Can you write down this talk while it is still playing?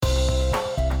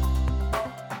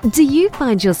Do you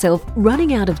find yourself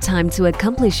running out of time to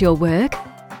accomplish your work?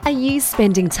 Are you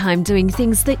spending time doing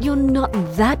things that you're not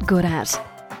that good at?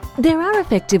 There are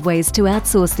effective ways to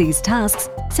outsource these tasks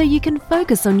so you can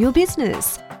focus on your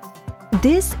business.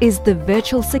 This is the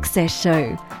Virtual Success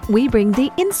Show. We bring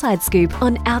the inside scoop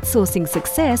on outsourcing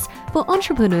success for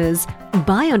entrepreneurs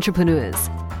by entrepreneurs.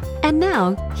 And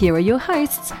now, here are your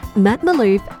hosts, Matt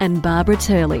Maloof and Barbara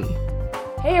Turley.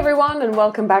 Hey everyone, and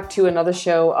welcome back to another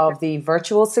show of the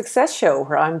Virtual Success Show,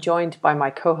 where I'm joined by my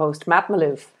co-host, Matt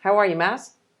Maloof. How are you, Matt?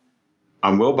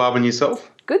 I'm well, Barb, and yourself?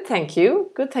 Good, thank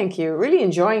you. Good, thank you. Really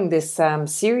enjoying this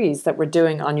series that we're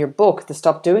doing on your book, The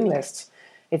Stop Doing List.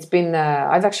 It's been,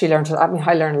 I've actually learned,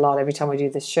 I learn a lot every time I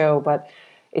do this show, but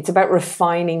it's about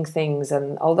refining things.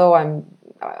 And although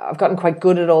I've gotten quite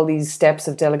good at all these steps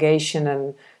of delegation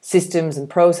and systems and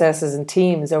processes and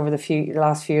teams over the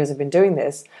last few years I've been doing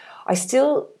this,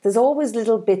 there's always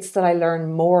little bits that I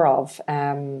learn more of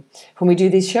when we do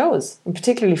these shows, and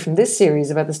particularly from this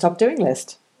series about the Stop Doing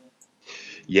List.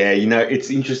 Yeah, it's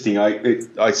interesting.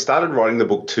 I started writing the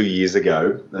book 2 years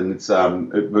ago, and it's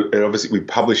obviously we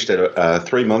published it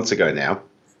 3 months ago now.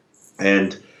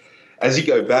 And as you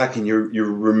go back and you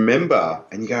remember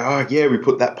and you go, oh yeah, we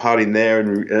put that part in there,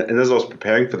 and as I was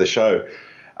preparing for the show,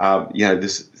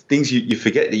 there's things you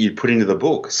forget that you put into the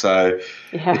book. So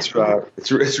yeah. It's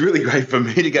really great for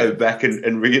me to go back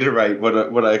and reiterate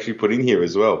what I actually put in here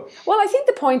as well. Well, I think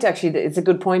the point actually, it's a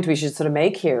good point we should sort of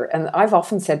make here. And I've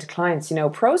often said to clients,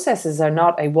 processes are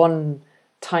not a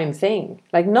one-time thing.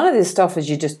 Like none of this stuff is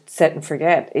you just set and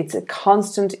forget. It's a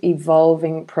constant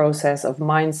evolving process of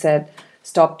mindset.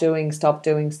 Stop doing.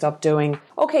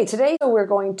 Okay, today we're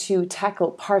going to tackle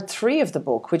part 3 of the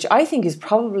book, which I think is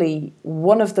probably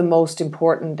one of the most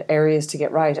important areas to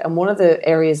get right, and one of the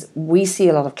areas we see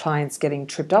a lot of clients getting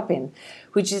tripped up in,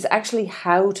 which is actually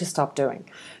how to stop doing.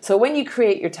 So when you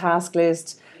create your task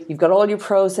list, you've got all your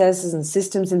processes and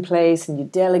systems in place, and you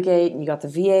delegate, and you got the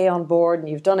VA on board, and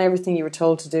you've done everything you were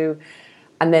told to do,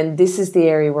 and then this is the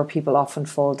area where people often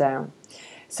fall down.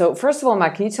 So first of all,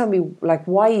 Matt, can you tell me,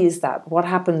 why is that? What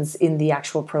happens in the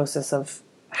actual process of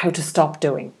how to stop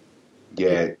doing?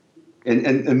 Yeah,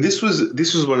 and this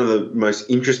was one of the most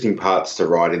interesting parts to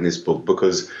write in this book,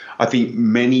 because I think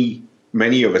many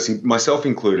of us, myself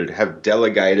included, have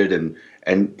delegated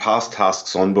and passed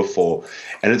tasks on before,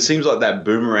 and it seems like that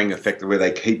boomerang effect where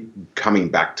they keep coming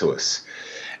back to us.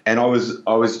 And I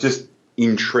was just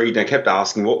intrigued. I kept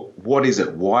asking, what is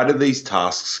it? Why do these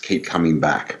tasks keep coming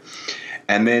back?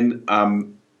 And then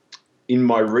in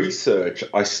my research,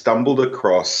 I stumbled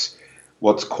across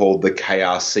what's called the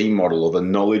KRC model, or the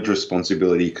Knowledge,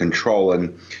 Responsibility, Control.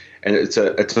 And it's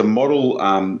a model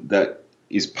that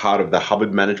is part of the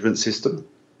Hubbard Management System.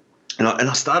 And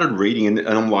I started reading, and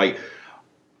I'm like,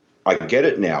 I get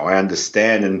it now. I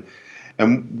understand.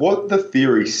 And what the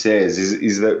theory says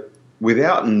is that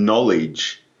without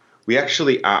knowledge, we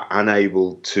actually are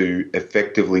unable to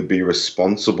effectively be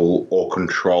responsible or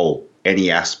control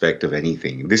any aspect of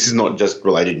anything. This is not just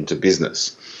related to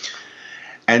business.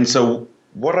 And so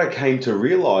what I came to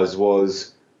realize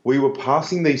was we were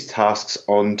passing these tasks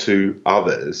on to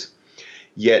others,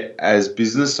 yet as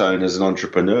business owners and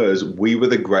entrepreneurs, we were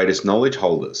the greatest knowledge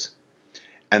holders.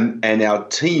 And our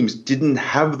teams didn't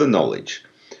have the knowledge,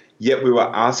 yet we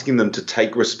were asking them to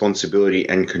take responsibility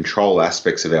and control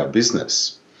aspects of our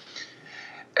business.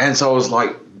 And so I was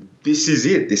like, this is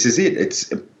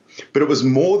it. But it was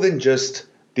more than just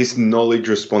this knowledge,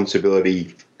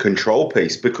 responsibility, control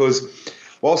piece, because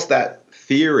whilst that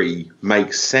theory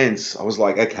makes sense, I was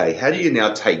like, okay, how do you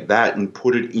now take that and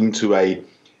put it into a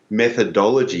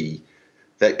methodology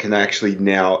that can actually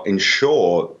now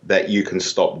ensure that you can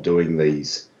stop doing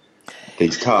these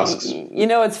tasks?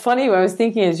 It's funny, I was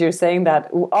thinking as you're saying that,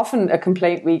 often a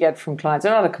complaint we get from clients, or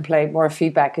not a complaint, more a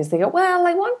feedback, is they go, well,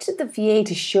 I wanted the VA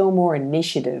to show more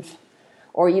initiative,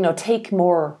 or, take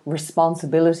more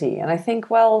responsibility. And I think,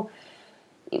 well,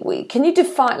 can you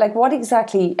define, what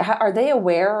exactly, are they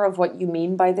aware of what you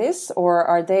mean by this? Or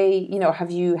are they, how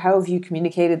have you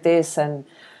communicated this, and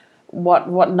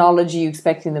what knowledge are you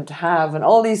expecting them to have, and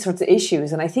all these sorts of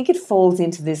issues? And I think it falls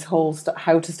into this whole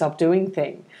how to stop doing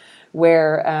thing,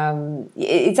 where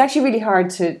it's actually really hard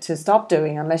to stop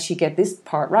doing unless you get this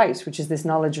part right, which is this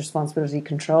knowledge, responsibility,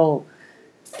 control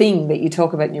thing that you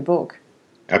talk about in your book.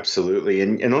 Absolutely,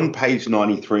 and on page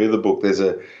 93 of the book, there's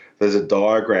a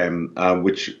diagram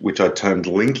which I termed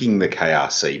linking the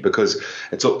KRC, because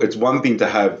it's one thing to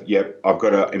have, I've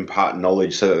got to impart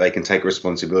knowledge so that they can take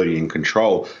responsibility and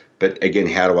control, but again,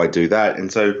 how do I do that?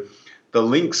 And so the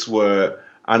links were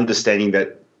understanding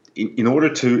that in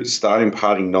order to start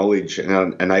imparting knowledge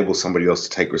and enable somebody else to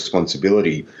take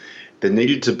responsibility, there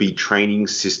needed to be training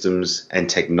systems and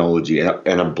technology and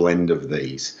a blend of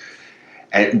these.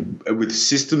 And with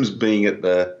systems being at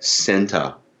the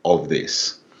center of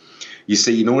this. You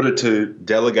see, in order to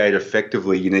delegate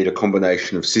effectively, you need a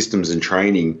combination of systems and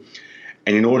training.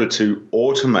 And in order to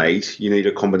automate, you need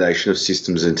a combination of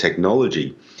systems and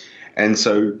technology. And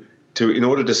so in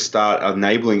order to start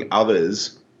enabling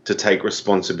others to take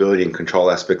responsibility and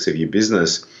control aspects of your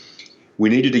business, we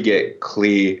needed to get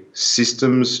clear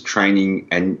systems, training,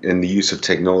 and the use of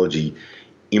technology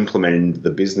implemented into the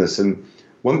business. And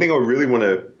one thing I really want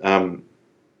to,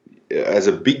 as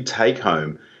a big take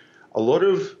home, a lot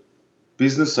of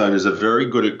business owners are very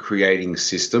good at creating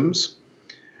systems,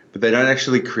 but they don't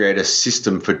actually create a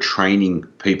system for training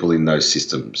people in those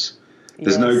systems.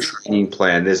 There's no training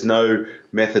plan. There's no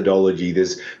methodology.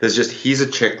 There's just, here's a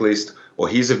checklist or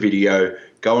here's a video,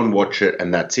 go and watch it,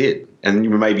 and that's it. And you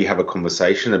maybe have a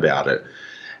conversation about it.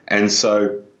 And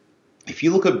so if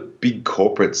you look at big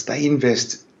corporates, they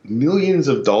invest millions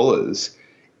of dollars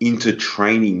into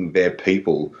training their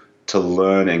people to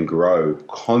learn and grow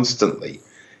constantly.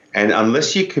 And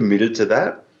unless you're committed to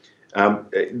that,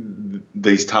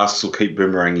 these tasks will keep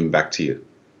boomeranging back to you.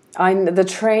 The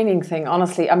training thing,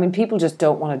 honestly, I mean, people just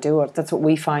don't want to do it. That's what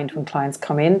we find when clients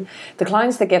come in. The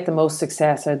clients that get the most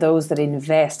success are those that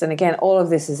invest. And again, all of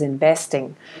this is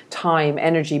investing time,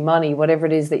 energy, money, whatever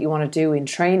it is that you want to do in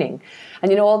training.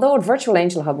 And, although at Virtual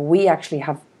Angel Hub, we actually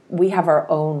have our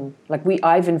own,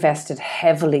 I've invested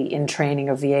heavily in training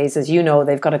of VAs. As you know,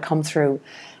 they've got to come through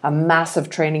a massive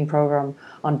training program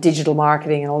on digital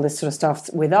marketing and all this sort of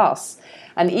stuff with us.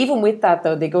 And even with that,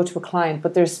 though, they go to a client,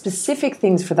 but there's specific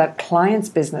things for that client's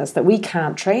business that we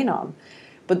can't train on.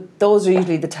 But those are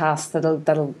usually the tasks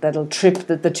that'll trip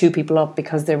the two people up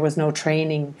because there was no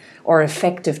training or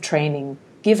effective training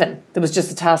given. There was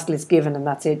just a task list given, and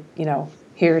that's it.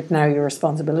 Here now your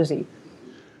responsibility.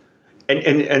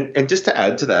 And just to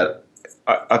add to that,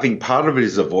 I think part of it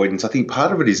is avoidance. I think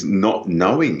part of it is not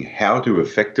knowing how to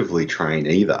effectively train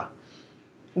either.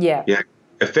 Yeah. Yeah.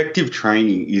 Effective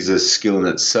training is a skill in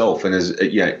itself, and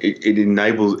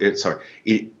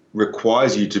it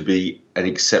requires you to be an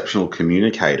exceptional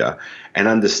communicator and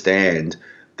understand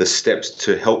the steps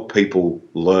to help people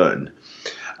learn.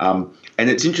 And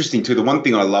it's interesting too. The one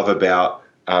thing I love about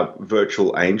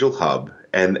Virtual Angel Hub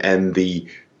and the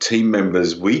team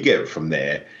members we get from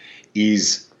there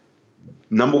is,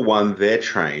 number one, they're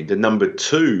trained, and number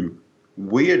two,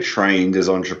 we are trained as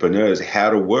entrepreneurs how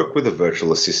to work with a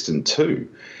virtual assistant too.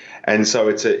 And so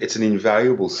it's an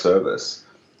invaluable service.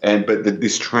 But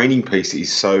this training piece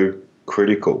is so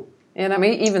critical. And I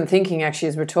mean, even thinking actually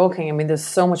as we're talking, I mean, there's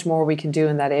so much more we can do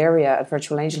in that area at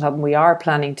Virtual Angel Hub, and we are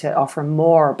planning to offer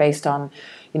more based on,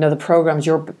 the programs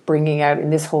you're bringing out in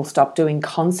this whole Stop Doing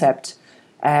concept,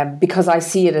 because I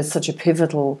see it as such a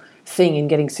pivotal thing in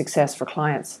getting success for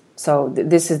clients. So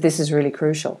this is really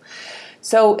crucial.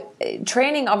 So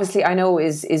training, obviously, I know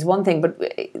is one thing, but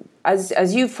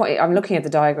as you've pointed, I'm looking at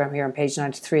the diagram here on page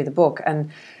 93 of the book,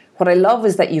 and what I love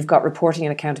is that you've got reporting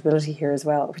and accountability here as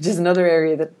well, which is another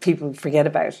area that people forget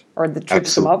about or that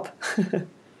trips them up.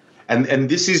 and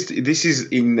this is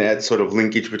in that sort of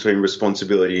linkage between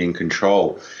responsibility and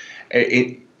control.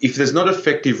 If there's not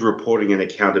effective reporting and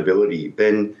accountability,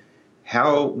 then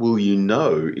how will you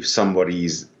know if somebody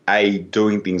is A,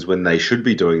 doing things when they should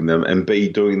be doing them, and B,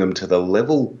 doing them to the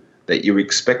level that you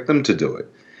expect them to do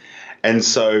it? And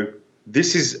so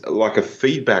this is like a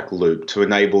feedback loop to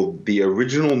enable the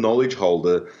original knowledge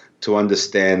holder to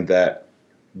understand that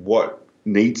what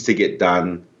needs to get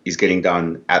done is getting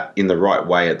done in the right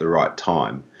way at the right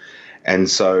time. And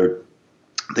so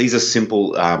these are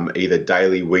simple either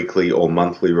daily, weekly, or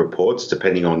monthly reports,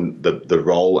 depending on the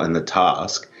role and the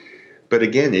task. But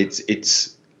again, it's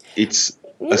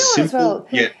a simple,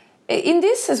 in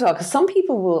this as well, because some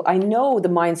people will, I know the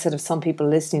mindset of some people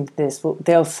listening to this,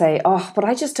 they'll say, but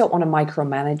I just don't want to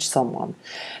micromanage someone.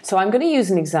 So I'm going to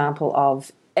use an example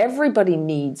of everybody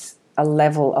needs a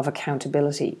level of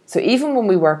accountability. So even when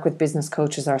we work with business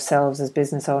coaches ourselves as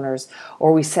business owners,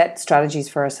 or we set strategies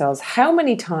for ourselves, how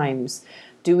many times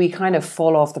do we kind of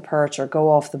fall off the perch or go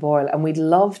off the boil? And we'd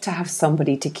love to have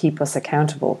somebody to keep us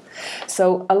accountable.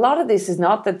 So a lot of this is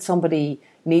not that somebody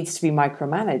needs to be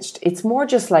micromanaged. It's more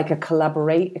just like a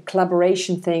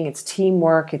collaboration thing. It's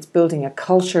teamwork. It's building a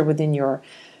culture within your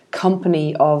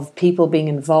company of people being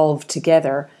involved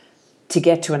together to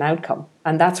get to an outcome.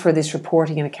 And that's where this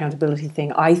reporting and accountability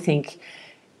thing, I think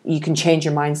you can change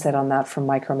your mindset on that from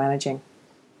micromanaging.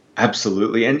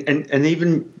 Absolutely. And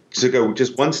even to go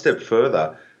just one step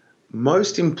further,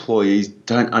 most employees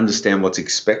don't understand what's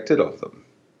expected of them.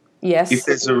 Yes.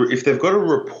 If they've got a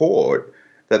report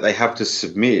that they have to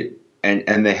submit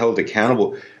and they're held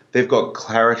accountable, they've got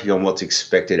clarity on what's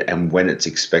expected and when it's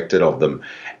expected of them.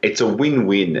 It's a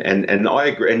win-win. And I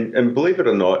agree. And believe it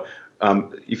or not,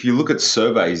 if you look at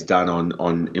surveys done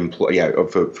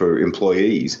for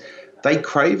employees, they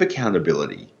crave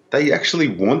accountability. They actually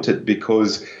want it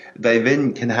because they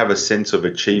then can have a sense of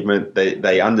achievement.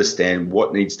 They understand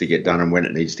what needs to get done and when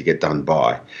it needs to get done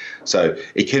by. So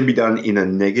it can be done in a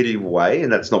negative way, and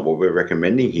that's not what we're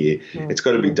recommending here. It's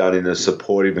got to be done in a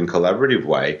supportive and collaborative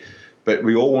way. But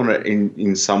we all want to,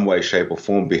 in some way, shape or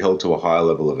form, be held to a higher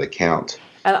level of account.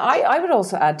 And I would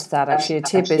also add to that, actually, a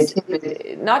tip is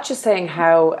not just saying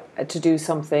how to do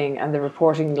something and the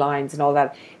reporting lines and all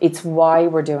that, it's why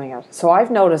we're doing it. So I've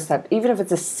noticed that even if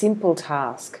it's a simple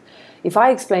task, if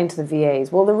I explain to the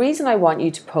VAs, well, the reason I want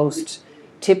you to post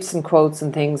tips and quotes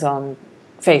and things on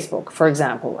Facebook, for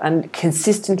example, and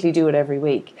consistently do it every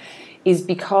week, is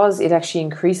because it actually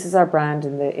increases our brand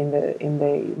in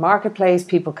the marketplace.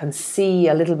 People can see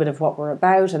a little bit of what we're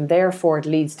about, and therefore it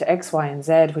leads to X, Y, and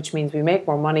Z, which means we make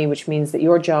more money, which means that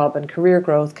your job and career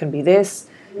growth can be this.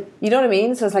 You know what I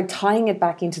mean? So it's like tying it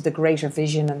back into the greater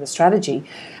vision and the strategy,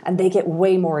 and they get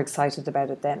way more excited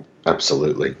about it then.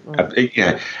 Absolutely.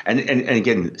 Yeah. And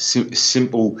again,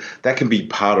 simple, that can be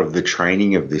part of the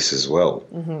training of this as well.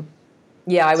 Mm-hmm.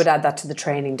 Yeah, I would add that to the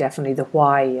training, definitely, the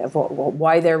why of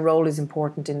why their role is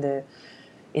important in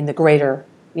the greater,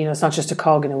 it's not just a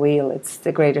cog in a wheel, it's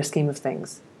the greater scheme of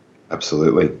things.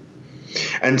 Absolutely.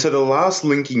 And so the last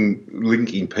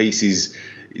linking piece is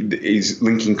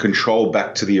linking control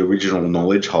back to the original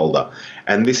knowledge holder.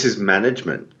 And this is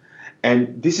management.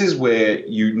 And this is where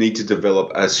you need to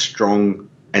develop a strong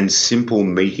and simple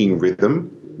meeting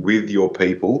rhythm with your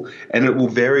people. And it will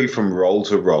vary from role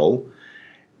to role.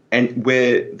 And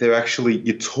where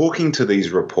you're talking to these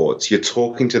reports, you're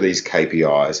talking to these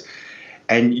KPIs,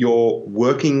 and you're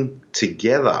working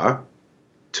together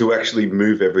to actually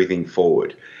move everything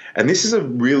forward. And this is a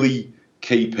really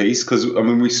key piece because,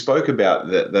 we spoke about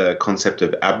the concept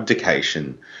of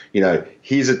abdication.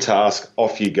 Here's a task,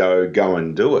 off you go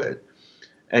and do it.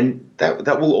 And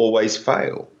that will always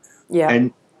fail. Yeah.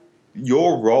 And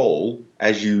your role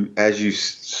as you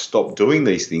stop doing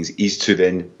these things is to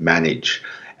then manage.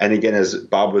 And again, as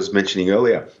Barb was mentioning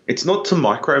earlier, it's not to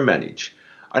micromanage.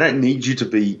 I don't need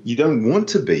you don't want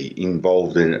to be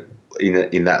involved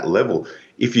in that level.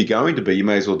 If you're going to be, you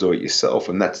may as well do it yourself.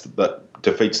 And that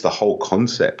defeats the whole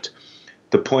concept.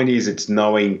 The point is it's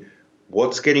knowing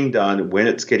what's getting done, when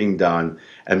it's getting done,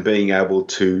 and being able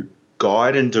to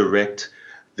guide and direct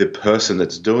the person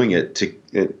that's doing it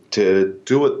to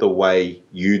do it the way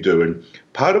you do. And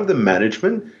part of the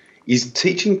management is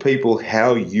teaching people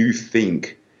how you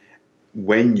think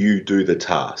when you do the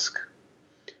task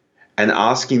and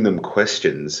asking them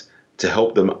questions to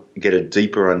help them get a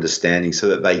deeper understanding so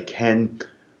that they can,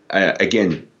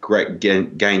 gain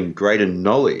greater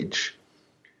knowledge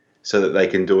so that they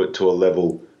can do it to a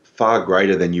level far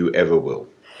greater than you ever will.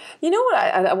 You know what?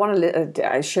 I want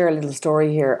to share a little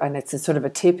story here, and it's a sort of a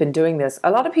tip in doing this.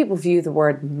 A lot of people view the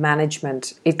word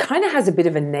management. It kind of has a bit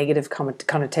of a negative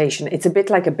connotation. It's a bit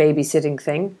like a babysitting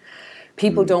thing.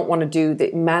 People don't want to do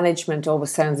the management.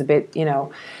 Always sounds a bit,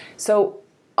 So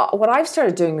what I've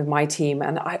started doing with my team,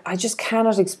 and I just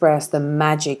cannot express the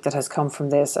magic that has come from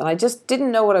this. And I just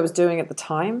didn't know what I was doing at the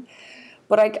time,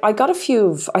 but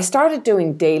I started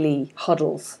doing daily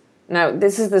huddles. Now,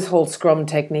 this is this whole Scrum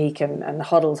technique and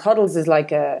huddles. Huddles is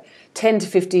like a 10 to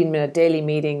 15 minute daily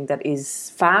meeting that is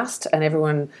fast and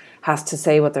everyone has to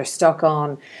say what they're stuck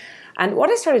on. And what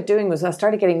I started doing was I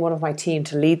started getting one of my team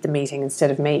to lead the meeting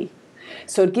instead of me.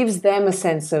 So it gives them a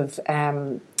sense of,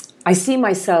 I see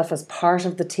myself as part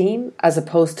of the team as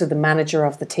opposed to the manager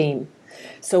of the team.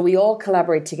 So we all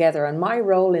collaborate together, and my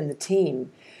role in the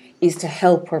team is to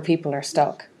help where people are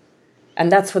stuck.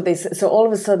 And that's what so all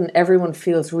of a sudden everyone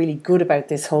feels really good about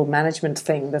this whole management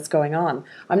thing that's going on.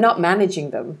 I'm not managing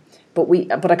them,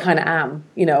 but I kind of am,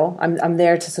 I'm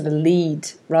there to sort of lead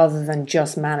rather than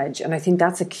just manage. And I think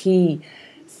that's a key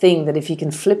thing, that if you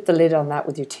can flip the lid on that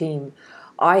with your team,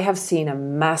 I have seen a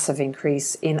massive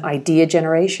increase in idea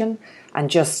generation, and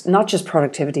just not just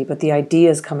productivity, but the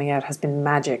ideas coming out has been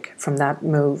magic from that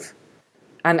move.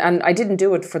 And I didn't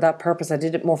do it for that purpose. I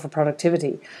did it more for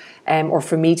productivity, or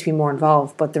for me to be more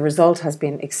involved. But the result has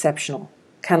been exceptional.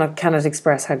 Cannot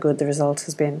express how good the result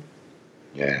has been.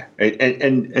 Yeah,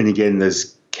 and again,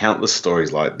 there's countless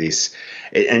stories like this,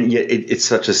 and yet it's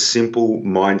such a simple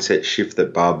mindset shift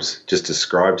that Barb's just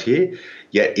described here.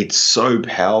 Yet it's so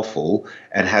powerful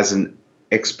and has an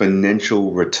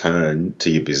exponential return to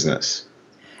your business.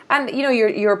 And, you know,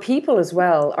 your people as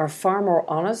well are far more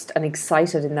honest and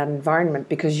excited in that environment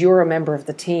because you're a member of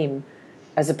the team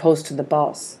as opposed to the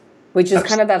boss, which is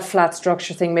kind of that flat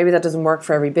structure thing. Maybe that doesn't work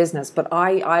for every business, but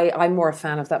I'm more a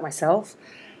fan of that myself.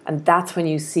 And that's when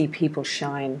you see people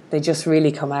shine. They just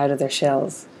really come out of their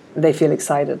shells. They feel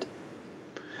excited.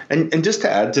 And just to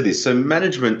add to this, so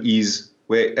management is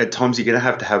where at times you're going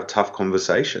to have tough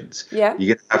conversations. Yeah.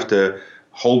 You're going to have to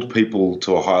hold people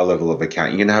to a higher level of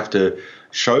account. You're going to have to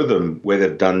show them where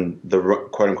they've done the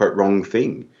quote unquote wrong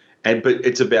thing. But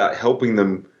it's about helping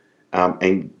them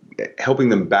and helping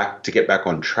them back to get back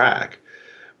on track.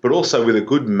 But also with a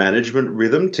good management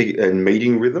rhythm and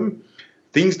meeting rhythm,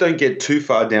 things don't get too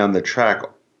far down the track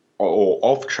or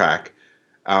off track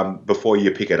before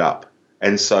you pick it up.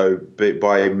 And so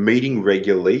by meeting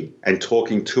regularly and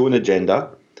talking to an agenda,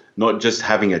 not just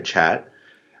having a chat,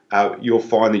 you'll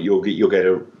find that you'll get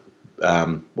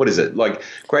a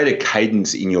greater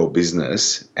cadence in your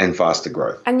business and faster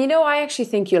growth. And, you know, I actually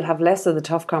think you'll have less of the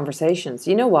tough conversations.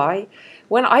 You know why?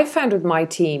 When I've found with my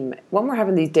team, when we're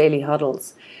having these daily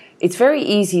huddles, it's very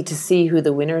easy to see who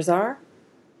the winners are.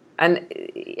 And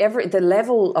the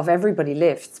level of everybody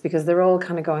lifts because they're all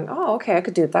kind of going, oh, okay, I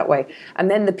could do it that way.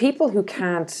 And then the people who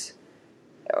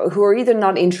are either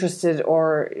not interested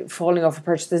or falling off a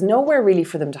perch, there's nowhere really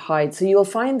for them to hide. So you'll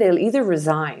find they'll either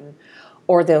resign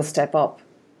or they'll step up.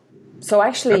 So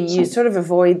actually you sort of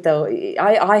avoid, though,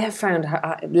 I have found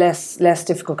less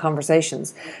difficult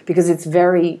conversations because it's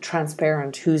very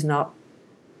transparent who's not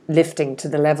lifting to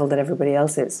the level that everybody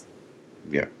else is.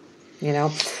 Yeah. You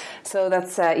know? So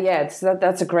that's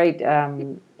that's a great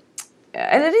and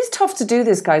it is tough to do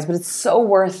this, guys, but it's so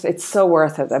worth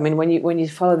it. I mean, when you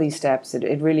follow these steps,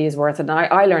 it really is worth it. And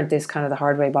I learned this kind of the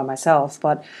hard way by myself,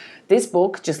 but this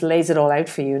book just lays it all out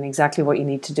for you and exactly what you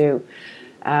need to do.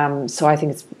 So I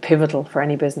think it's pivotal for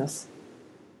any business.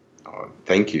 Oh,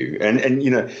 thank you. And you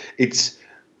know, it's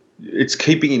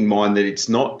keeping in mind that it's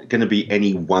not going to be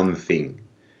any one thing.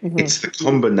 Mm-hmm. It's the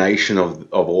combination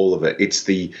of all of it. It's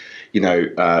the, you know,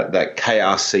 that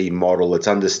KRC model. It's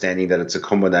understanding that it's a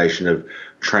combination of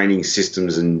training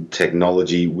systems and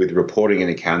technology with reporting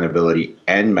and accountability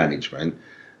and management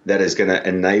that is going to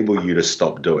enable you to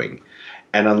stop doing.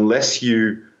 And unless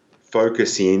you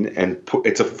focus in and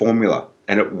it's a formula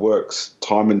and it works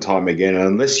time and time again. And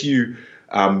unless you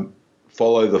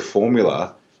follow the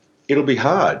formula, it'll be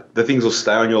hard. The things will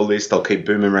stay on your list. They'll keep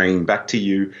boomeranging back to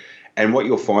you. And what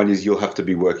you'll find is you'll have to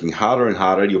be working harder and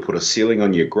harder. You'll put a ceiling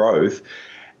on your growth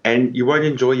and you won't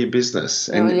enjoy your business.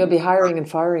 And you'll be hiring and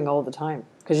firing all the time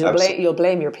because you'll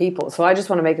blame your people. So I just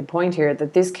want to make a point here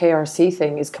that this KRC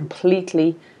thing is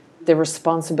completely the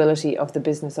responsibility of the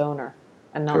business owner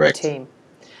and not Correct. the team.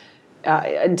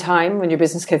 In time, when your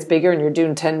business gets bigger and you're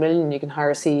doing 10 million, you can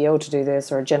hire a CEO to do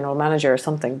this or a general manager or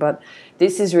something. But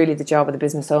this is really the job of the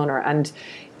business owner. And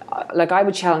like I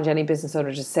would challenge any business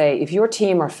owner to say, if your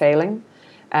team are failing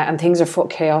and things are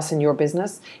chaos in your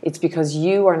business, it's because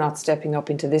you are not stepping up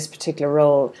into this particular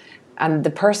role. And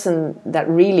the person that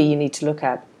really you need to look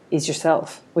at is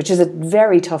yourself, which is a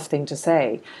very tough thing to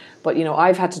say. But, you know,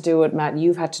 I've had to do it, Matt,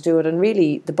 you've had to do it. And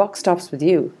really, the buck stops with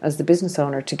you as the business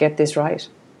owner to get this right.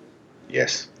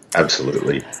 Yes,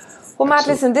 absolutely. Well, Matt,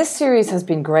 listen, this series has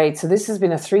been great. So this has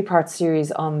been a 3-part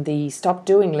series on the Stop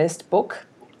Doing List book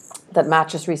that Matt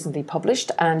just recently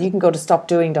published, and you can go to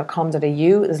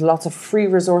stopdoing.com.au. There's lots of free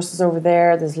resources over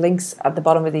there. There's links at the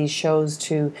bottom of these shows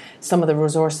to some of the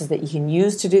resources that you can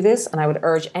use to do this, and I would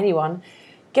urge anyone,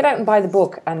 get out and buy the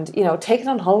book and, you know, take it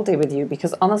on holiday with you,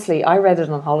 because honestly, I read it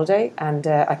on holiday and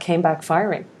I came back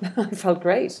firing. I felt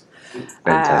great.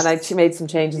 And I made some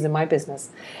changes in my business.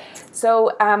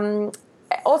 So,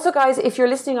 also, guys, if you're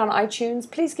listening on iTunes,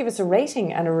 please give us a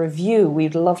rating and a review.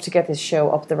 We'd love to get this show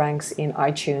up the ranks in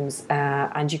iTunes.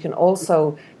 And you can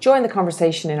also join the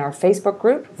conversation in our Facebook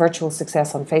group, Virtual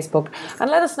Success on Facebook, and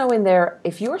let us know in there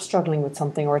if you're struggling with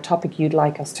something or a topic you'd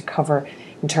like us to cover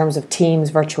in terms of teams,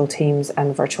 virtual teams,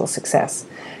 and virtual success.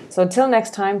 So until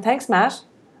next time, thanks, Matt.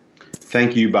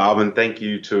 Thank you, Barb, and thank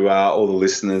you to all the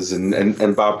listeners.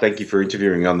 And Barb, thank you for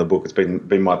interviewing on the book. It's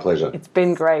been my pleasure. It's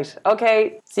been great.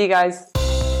 Okay, see you guys.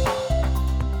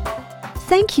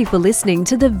 Thank you for listening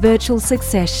to the Virtual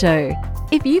Success Show.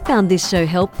 If you found this show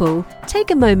helpful,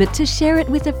 take a moment to share it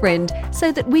with a friend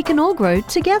so that we can all grow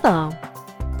together.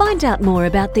 Find out more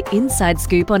about the inside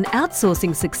scoop on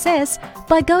outsourcing success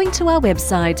by going to our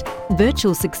website,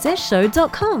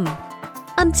 virtualsuccessshow.com.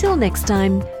 Until next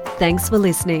time, thanks for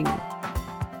listening.